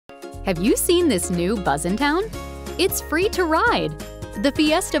Have you seen this new buzz in town? It's free to ride! The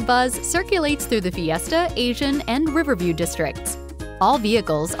Fiesta Buzz circulates through the Fiesta, Asian, and Riverview districts. All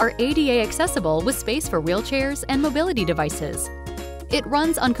vehicles are ADA accessible with space for wheelchairs and mobility devices. It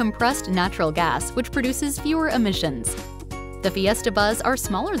runs on compressed natural gas, which produces fewer emissions. The Fiesta Buzz are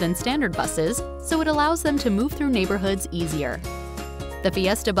smaller than standard buses, so it allows them to move through neighborhoods easier. The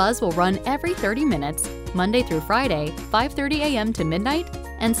Fiesta Buzz will run every 30 minutes, Monday through Friday, 5:30 a.m. to midnight,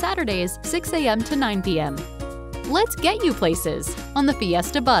 and Saturdays, 6 a.m. to 9 p.m. Let's get you places on the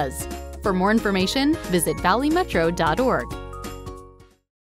Fiesta Buzz. For more information, visit valleymetro.org.